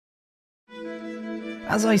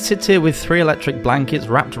As I sit here with 3 electric blankets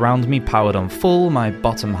wrapped around me powered on full, my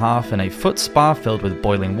bottom half in a foot spa filled with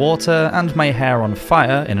boiling water, and my hair on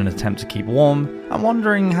fire in an attempt to keep warm, I'm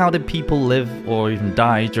wondering, how did people live or even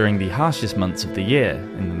die during the harshest months of the year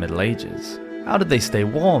in the Middle Ages? How did they stay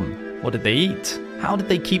warm? What did they eat? How did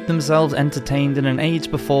they keep themselves entertained in an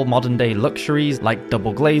age before modern day luxuries like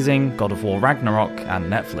double glazing, God of War Ragnarok,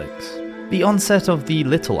 and Netflix? The onset of the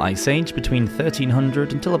Little Ice Age between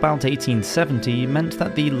 1300 until about 1870 meant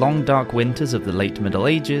that the long dark winters of the late Middle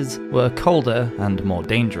Ages were colder and more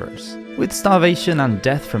dangerous. With starvation and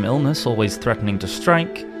death from illness always threatening to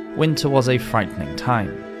strike, winter was a frightening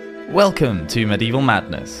time. Welcome to Medieval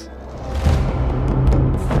Madness.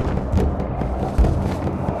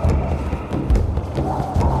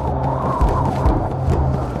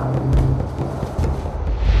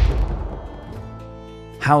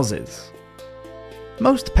 Houses.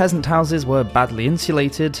 Most peasant houses were badly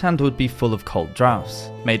insulated and would be full of cold drafts.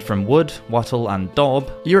 Made from wood, wattle and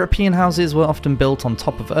daub, European houses were often built on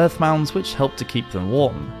top of earth mounds which helped to keep them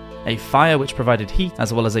warm. A fire which provided heat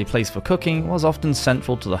as well as a place for cooking was often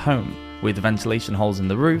central to the home, with ventilation holes in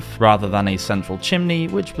the roof rather than a central chimney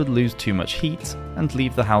which would lose too much heat and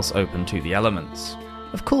leave the house open to the elements.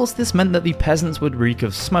 Of course, this meant that the peasants would reek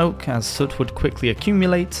of smoke as soot would quickly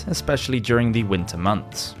accumulate, especially during the winter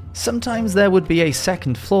months. Sometimes there would be a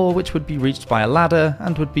second floor which would be reached by a ladder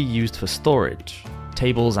and would be used for storage.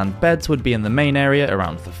 Tables and beds would be in the main area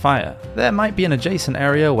around the fire. There might be an adjacent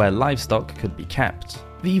area where livestock could be kept.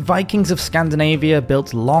 The Vikings of Scandinavia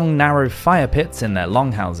built long, narrow fire pits in their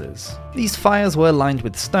longhouses. These fires were lined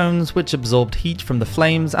with stones which absorbed heat from the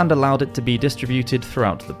flames and allowed it to be distributed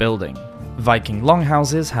throughout the building. Viking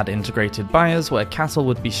longhouses had integrated byres where cattle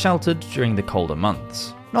would be sheltered during the colder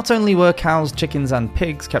months. Not only were cows, chickens and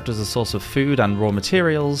pigs kept as a source of food and raw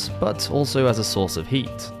materials, but also as a source of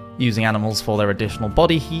heat. Using animals for their additional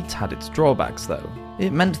body heat had its drawbacks though.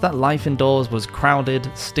 It meant that life indoors was crowded,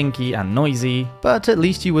 stinky and noisy, but at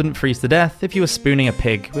least you wouldn't freeze to death if you were spooning a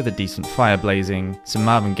pig with a decent fire blazing, some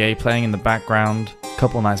Marvin Gaye playing in the background, a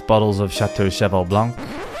couple nice bottles of Chateau Cheval Blanc.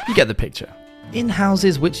 You get the picture. In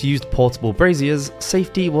houses which used portable braziers,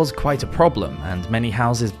 safety was quite a problem, and many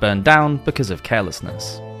houses burned down because of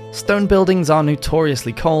carelessness. Stone buildings are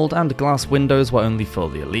notoriously cold, and glass windows were only for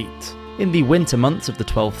the elite. In the winter months of the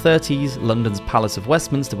 1230s, London's Palace of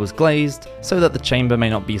Westminster was glazed, so that the chamber may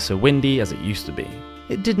not be so windy as it used to be.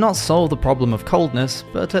 It did not solve the problem of coldness,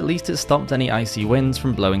 but at least it stopped any icy winds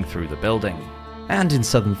from blowing through the building. And in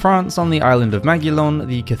southern France, on the island of Maguelone,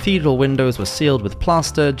 the cathedral windows were sealed with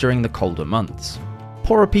plaster during the colder months.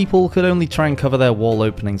 Poorer people could only try and cover their wall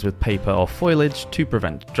openings with paper or foliage to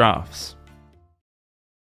prevent drafts.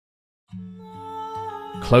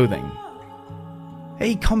 Clothing.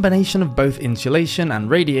 A combination of both insulation and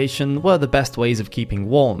radiation were the best ways of keeping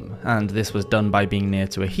warm, and this was done by being near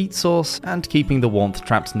to a heat source and keeping the warmth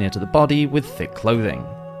trapped near to the body with thick clothing.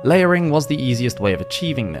 Layering was the easiest way of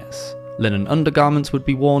achieving this. Linen undergarments would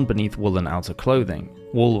be worn beneath woolen outer clothing.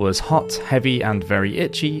 Wool was hot, heavy and very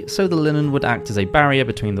itchy, so the linen would act as a barrier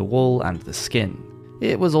between the wool and the skin.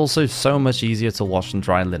 It was also so much easier to wash and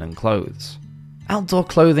dry linen clothes. Outdoor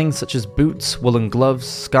clothing such as boots, woolen gloves,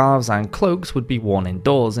 scarves and cloaks would be worn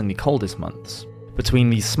indoors in the coldest months.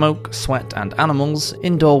 Between the smoke, sweat and animals,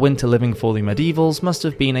 indoor winter living for the medievals must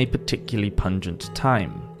have been a particularly pungent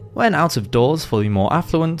time. When out of doors for the more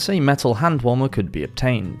affluent, a metal hand warmer could be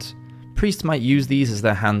obtained. Priests might use these as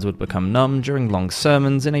their hands would become numb during long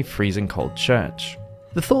sermons in a freezing cold church.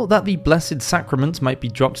 The thought that the Blessed Sacrament might be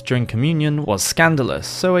dropped during communion was scandalous,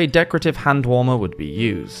 so a decorative hand warmer would be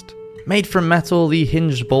used. Made from metal, the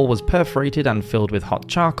hinged ball was perforated and filled with hot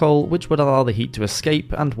charcoal, which would allow the heat to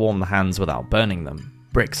escape and warm the hands without burning them.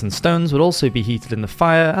 Bricks and stones would also be heated in the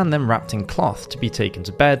fire and then wrapped in cloth to be taken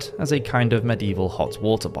to bed as a kind of medieval hot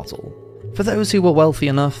water bottle. For those who were wealthy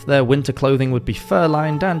enough, their winter clothing would be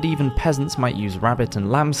fur-lined, and even peasants might use rabbit and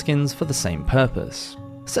lamb skins for the same purpose.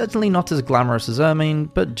 Certainly not as glamorous as ermine,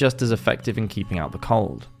 but just as effective in keeping out the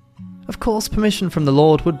cold. Of course, permission from the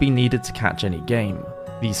Lord would be needed to catch any game.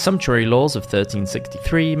 The sumptuary laws of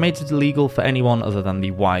 1363 made it illegal for anyone other than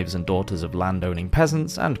the wives and daughters of land-owning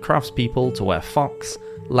peasants and craftspeople to wear fox,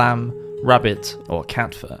 lamb, rabbit, or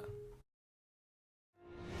cat fur.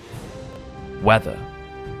 Weather.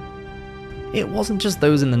 It wasn't just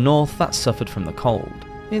those in the north that suffered from the cold.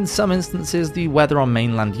 In some instances, the weather on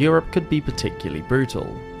mainland Europe could be particularly brutal.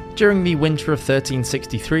 During the winter of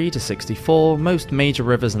 1363 to 64, most major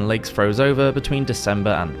rivers and lakes froze over between December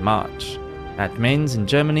and March. At Mainz in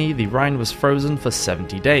Germany, the Rhine was frozen for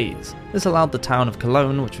 70 days. This allowed the town of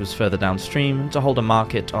Cologne, which was further downstream, to hold a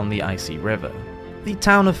market on the icy river. The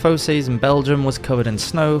town of Fosses in Belgium was covered in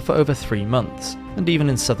snow for over 3 months, and even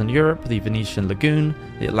in southern Europe, the Venetian Lagoon,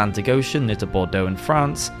 the Atlantic Ocean near to Bordeaux in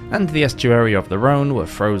France, and the estuary of the Rhone were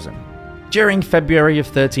frozen. During February of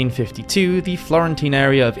 1352, the Florentine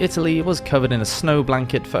area of Italy was covered in a snow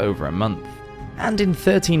blanket for over a month. And in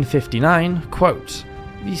 1359, quote,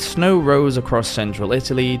 "The snow rose across central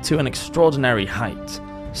Italy to an extraordinary height,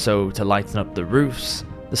 so to lighten up the roofs,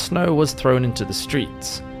 the snow was thrown into the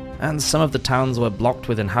streets, and some of the towns were blocked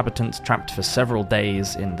with inhabitants trapped for several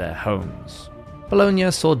days in their homes." Bologna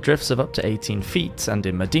saw drifts of up to 18 feet, and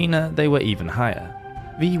in Modena they were even higher.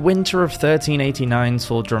 The winter of 1389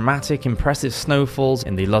 saw dramatic, impressive snowfalls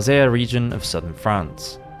in the Lozère region of southern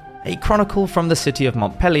France. A chronicle from the city of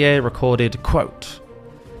Montpellier recorded, quote,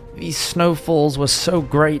 "These snowfalls were so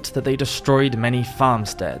great that they destroyed many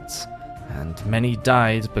farmsteads, and many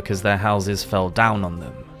died because their houses fell down on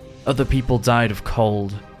them. Other people died of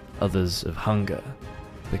cold, others of hunger,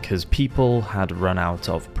 because people had run out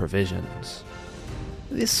of provisions."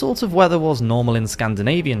 This sort of weather was normal in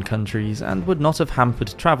Scandinavian countries and would not have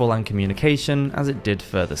hampered travel and communication as it did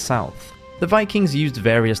further south. The Vikings used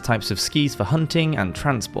various types of skis for hunting and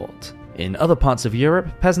transport. In other parts of Europe,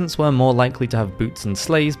 peasants were more likely to have boots and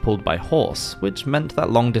sleighs pulled by horse, which meant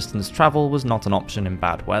that long-distance travel was not an option in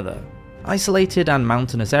bad weather. Isolated and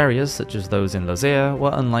mountainous areas, such as those in Lozère,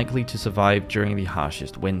 were unlikely to survive during the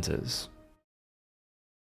harshest winters.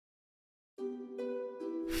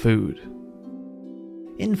 Food.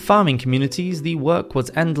 In farming communities, the work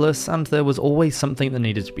was endless and there was always something that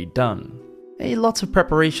needed to be done. A lot of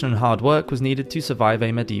preparation and hard work was needed to survive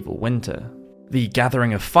a medieval winter. The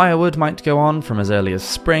gathering of firewood might go on from as early as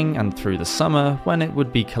spring and through the summer, when it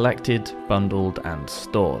would be collected, bundled, and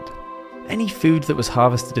stored. Any food that was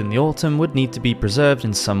harvested in the autumn would need to be preserved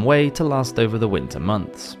in some way to last over the winter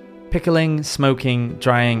months. Pickling, smoking,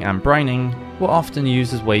 drying, and brining were often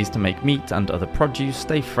used as ways to make meat and other produce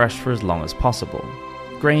stay fresh for as long as possible.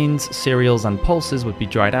 Grains, cereals, and pulses would be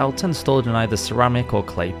dried out and stored in either ceramic or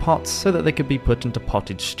clay pots so that they could be put into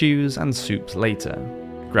potted stews and soups later.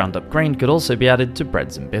 Ground up grain could also be added to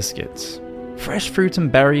breads and biscuits. Fresh fruit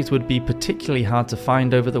and berries would be particularly hard to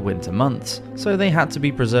find over the winter months, so they had to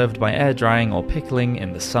be preserved by air drying or pickling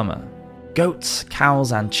in the summer. Goats,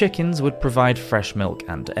 cows, and chickens would provide fresh milk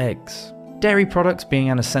and eggs, dairy products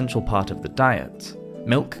being an essential part of the diet.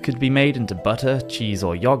 Milk could be made into butter, cheese,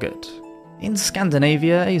 or yogurt. In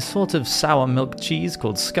Scandinavia, a sort of sour milk cheese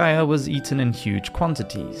called skyr was eaten in huge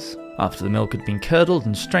quantities. After the milk had been curdled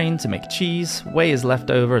and strained to make cheese, whey is left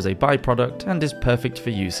over as a byproduct and is perfect for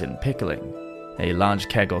use in pickling. A large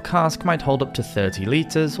keg or cask might hold up to 30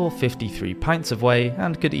 litres or 53 pints of whey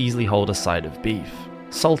and could easily hold a side of beef.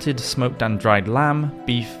 Salted, smoked and dried lamb,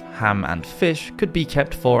 beef, ham and fish could be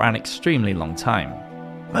kept for an extremely long time.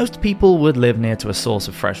 Most people would live near to a source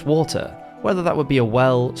of fresh water, whether that would be a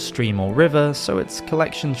well, stream or river, so its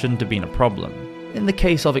collection shouldn't have been a problem. In the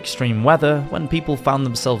case of extreme weather, when people found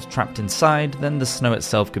themselves trapped inside, then the snow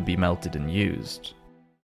itself could be melted and used.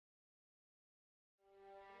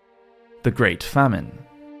 The Great Famine.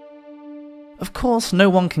 Of course, no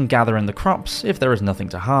one can gather in the crops if there is nothing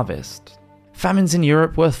to harvest. Famines in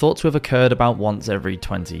Europe were thought to have occurred about once every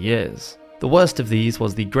 20 years. The worst of these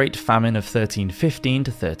was the Great Famine of 1315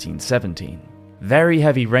 to 1317. Very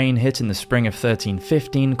heavy rain hit in the spring of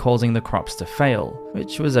 1315, causing the crops to fail,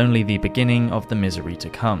 which was only the beginning of the misery to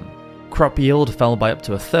come. Crop yield fell by up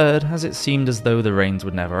to a third, as it seemed as though the rains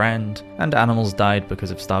would never end, and animals died because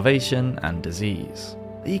of starvation and disease.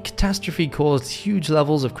 The catastrophe caused huge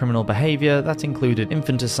levels of criminal behaviour that included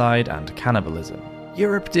infanticide and cannibalism.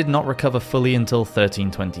 Europe did not recover fully until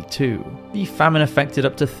 1322. The famine affected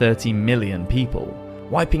up to 30 million people,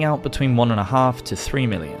 wiping out between 1.5 to 3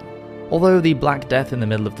 million. Although the Black Death in the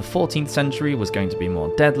middle of the 14th century was going to be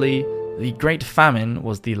more deadly, the Great Famine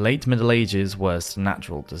was the late Middle Ages' worst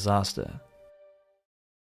natural disaster.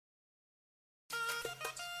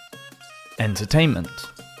 Entertainment.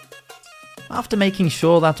 After making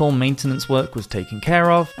sure that all maintenance work was taken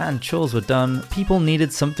care of and chores were done, people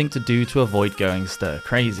needed something to do to avoid going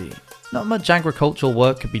stir-crazy. Not much agricultural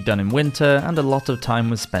work could be done in winter, and a lot of time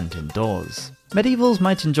was spent indoors. Medievals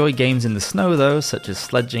might enjoy games in the snow though, such as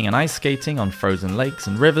sledging and ice skating on frozen lakes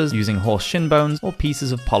and rivers using horse shin bones or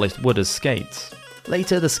pieces of polished wood as skates.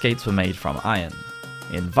 Later, the skates were made from iron.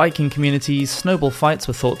 In Viking communities, snowball fights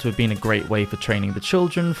were thought to have been a great way for training the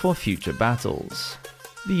children for future battles.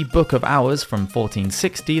 The Book of Hours from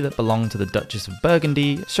 1460 that belonged to the Duchess of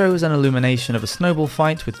Burgundy shows an illumination of a snowball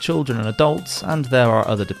fight with children and adults, and there are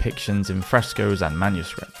other depictions in frescoes and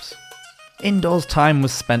manuscripts. Indoors time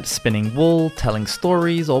was spent spinning wool, telling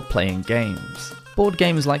stories, or playing games. Board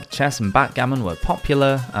games like chess and backgammon were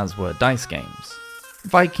popular, as were dice games.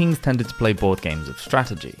 Vikings tended to play board games of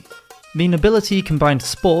strategy. The nobility combined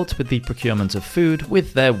sport with the procurement of food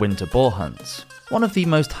with their winter boar hunts. One of the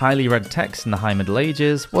most highly read texts in the High Middle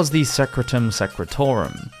Ages was the Secretum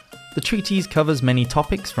Secretorum. The treatise covers many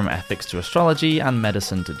topics from ethics to astrology and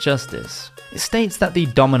medicine to justice. It states that the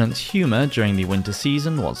dominant humour during the winter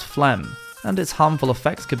season was phlegm, and its harmful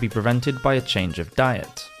effects could be prevented by a change of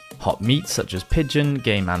diet. Hot meats such as pigeon,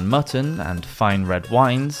 game and mutton, and fine red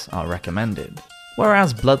wines are recommended.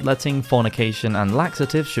 Whereas bloodletting, fornication and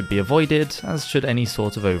laxatives should be avoided, as should any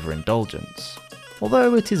sort of overindulgence.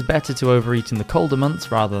 Although it is better to overeat in the colder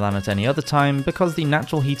months rather than at any other time because the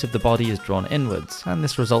natural heat of the body is drawn inwards, and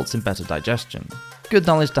this results in better digestion. Good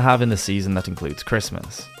knowledge to have in the season that includes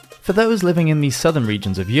Christmas. For those living in the southern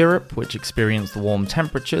regions of Europe, which experienced warm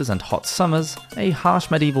temperatures and hot summers, a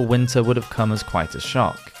harsh medieval winter would have come as quite a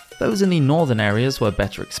shock. Those in the northern areas were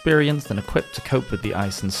better experienced and equipped to cope with the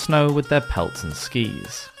ice and snow with their pelts and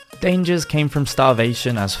skis. Dangers came from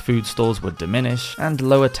starvation as food stores would diminish, and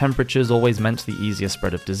lower temperatures always meant the easier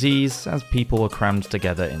spread of disease as people were crammed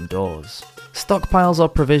together indoors. Stockpiles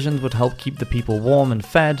of provisions would help keep the people warm and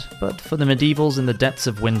fed, but for the medievals in the depths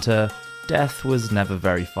of winter, death was never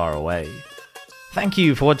very far away. Thank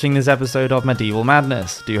you for watching this episode of Medieval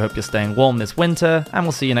Madness. Do hope you're staying warm this winter, and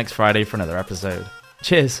we'll see you next Friday for another episode.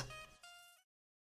 Cheers!